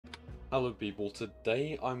Hello people,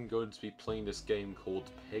 today I'm going to be playing this game called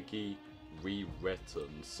Piggy Rewritten.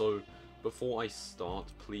 So, before I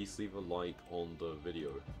start, please leave a like on the video.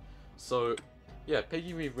 So, yeah,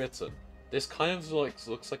 Piggy Rewritten. This kind of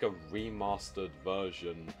looks like a remastered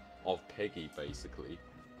version of Piggy, basically.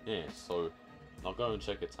 Yeah, so I'll go and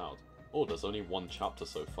check it out. Oh, there's only one chapter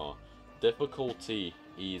so far. Difficulty,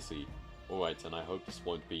 easy. Alright, and I hope this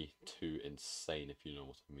won't be too insane, if you know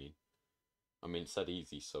what I mean. I mean, it said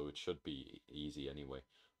easy, so it should be easy anyway.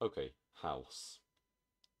 Okay, house.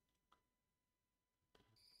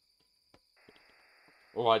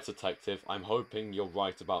 Alright, detective, I'm hoping you're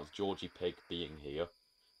right about Georgie Pig being here.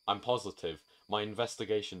 I'm positive. My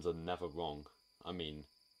investigations are never wrong. I mean,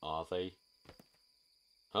 are they?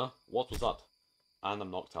 Huh? What was that? And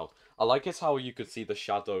I'm knocked out. I like it how you could see the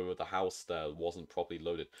shadow of the house there wasn't properly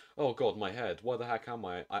loaded. Oh god, my head. Where the heck am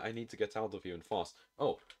I? I need to get out of here and fast.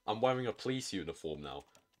 Oh, I'm wearing a police uniform now.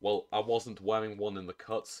 Well, I wasn't wearing one in the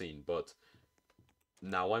cutscene, but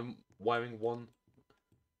now I'm wearing one.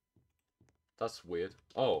 That's weird.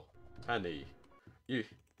 Oh, Penny. You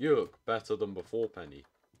you look better than before, Penny.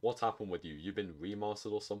 What happened with you? You been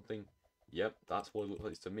remastered or something? Yep, that's what it looks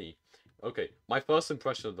like to me. Okay, my first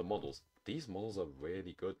impression of the models. These models are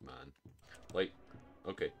really good, man. Like,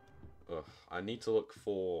 okay. I need to look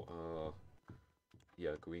for,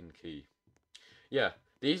 yeah, green key. Yeah,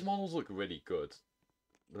 these models look really good.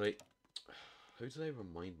 Like, who do they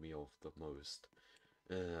remind me of the most?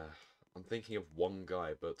 I'm thinking of one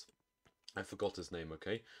guy, but I forgot his name,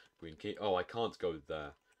 okay? Green key. Oh, I can't go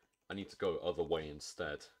there. I need to go other way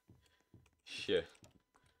instead. Shit.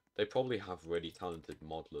 They probably have really talented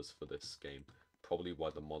modelers for this game. Probably why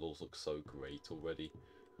the models look so great already.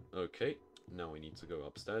 Okay, now we need to go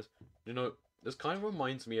upstairs. You know, this kind of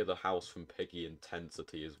reminds me of the house from Piggy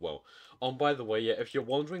Intensity as well. Oh, by the way, yeah, if you're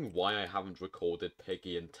wondering why I haven't recorded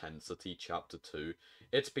Piggy Intensity Chapter 2,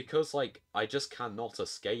 it's because, like, I just cannot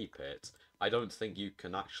escape it. I don't think you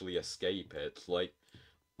can actually escape it. Like,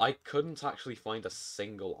 I couldn't actually find a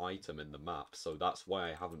single item in the map, so that's why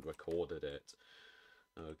I haven't recorded it.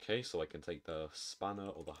 Okay, so I can take the spanner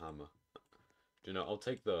or the hammer. Do you know, I'll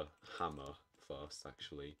take the hammer first,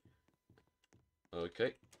 actually.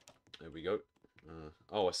 Okay, there we go.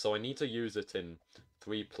 Oh, so I need to use it in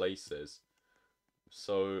 3 places.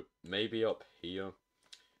 So, maybe up here.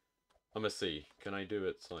 I'm gonna see. Can I do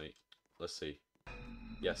it, like... Let's see.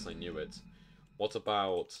 Yes, I knew it. What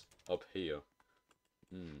about up here?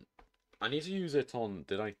 Hmm. I need to use it on...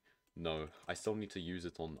 Did I... No, I still need to use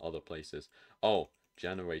it on other places. Oh,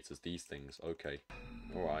 generators, these things. Okay.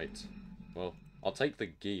 Alright. Well, I'll take the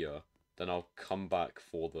gear, then I'll come back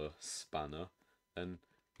for the spanner, and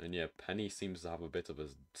yeah, Penny seems to have a bit of a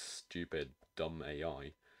stupid, dumb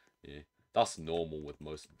AI. Yeah, that's normal with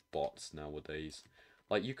most bots nowadays.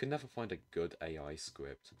 Like, you can never find a good AI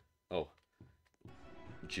script. Oh,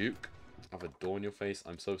 Duke, have a door in your face.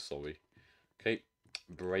 I'm so sorry. Okay,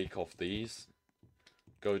 break off these.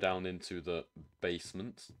 Go down into the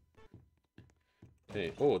basement.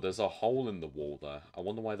 Hey, oh, there's a hole in the wall there. I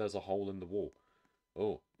wonder why there's a hole in the wall.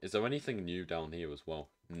 Oh, is there anything new down here as well?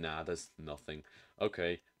 Nah, there's nothing.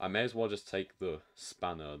 Okay, I may as well just take the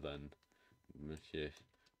spanner then. Yeah.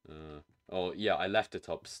 Oh, yeah, I left it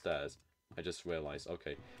upstairs. I just realized.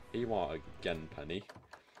 Okay, here you are again, Penny.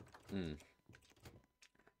 Hmm.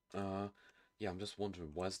 Yeah, I'm just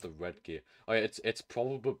wondering, where's the red gear? Oh, yeah, it's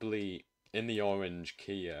probably in the orange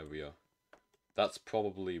key area. That's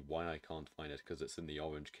probably why I can't find it, because it's in the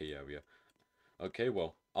orange key area. Okay,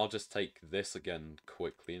 well, I'll just take this again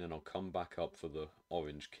quickly, and then I'll come back up for the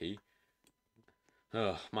orange key.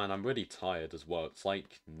 Ugh, man, I'm really tired as well. It's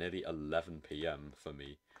like nearly 11 PM for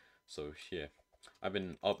me. So, yeah. I've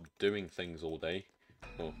been up doing things all day.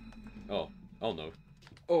 Oh, oh, oh no.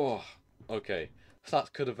 Oh, okay.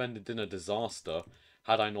 That could have ended in a disaster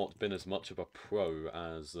had I not been as much of a pro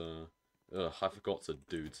as, ugh, I forgot the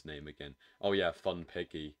dude's name again. Oh yeah, Fun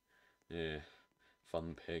Piggy. Yeah.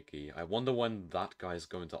 Fun Piggy. I wonder when that guy's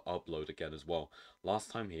going to upload again as well. Last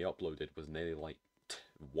time he uploaded was nearly like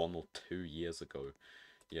 1 or 2 years ago.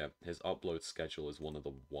 Yeah, his upload schedule is one of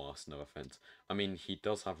the worst, no offense. I mean, he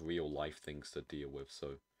does have real life things to deal with,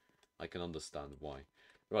 so I can understand why.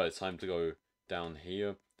 Right, it's time to go down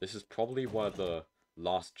here. This is probably where the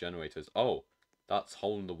last generator is. Oh, that's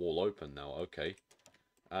holding the wall open now, okay.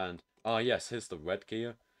 And, ah yes, here's the red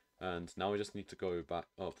gear. And now we just need to go back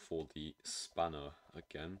up for the spanner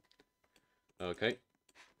again. Okay.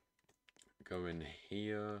 Go in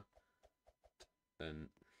here. Then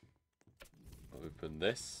open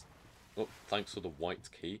this. Oh, thanks for the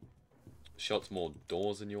white key. Shuts more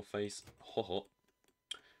doors in your face. Ho ho.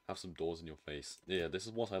 Have some doors in your face. Yeah, this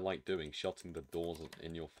is what I like doing, shutting the doors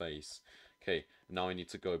in your face. Okay, now I need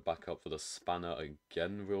to go back up for the spanner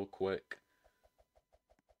again real quick.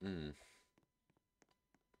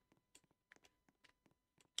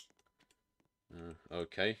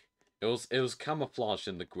 Okay. It was camouflaged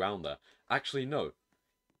in the ground there. Actually, no.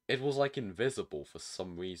 It was like invisible for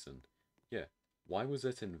some reason. Yeah. Why was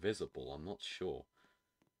it invisible? I'm not sure.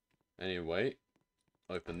 Anyway,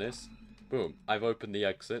 open this. Boom. I've opened the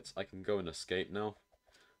exits. I can go and escape now.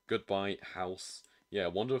 Goodbye, house. Yeah, I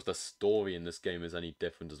wonder if the story in this game is any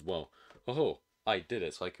different as well. Oh, I did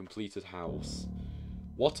it. So I completed house.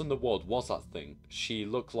 What in the world was that thing? She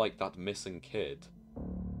looked like that missing kid.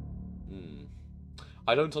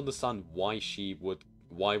 I don't understand why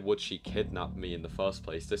would she kidnap me in the first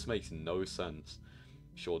place? This makes no sense.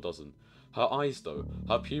 Sure doesn't. Her eyes though,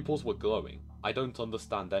 her pupils were glowing. I don't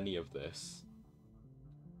understand any of this.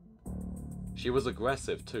 She was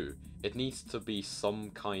aggressive too. It needs to be some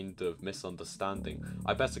kind of misunderstanding.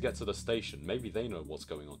 I better get to the station. Maybe they know what's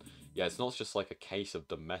going on. Yeah, it's not just like a case of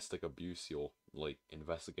domestic abuse you're, like,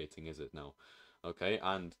 investigating, is it now? Okay,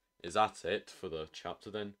 and is that it for the chapter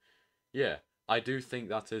then? Yeah, I do think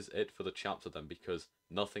that is it for the chapter then, because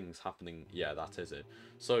nothing's happening. Yeah, that is it.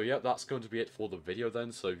 So yeah, that's going to be it for the video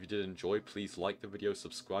then. So if you did enjoy, please like the video,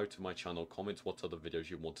 subscribe to my channel, comment what other videos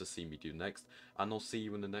you want to see me do next, and I'll see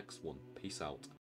you in the next one. Peace out.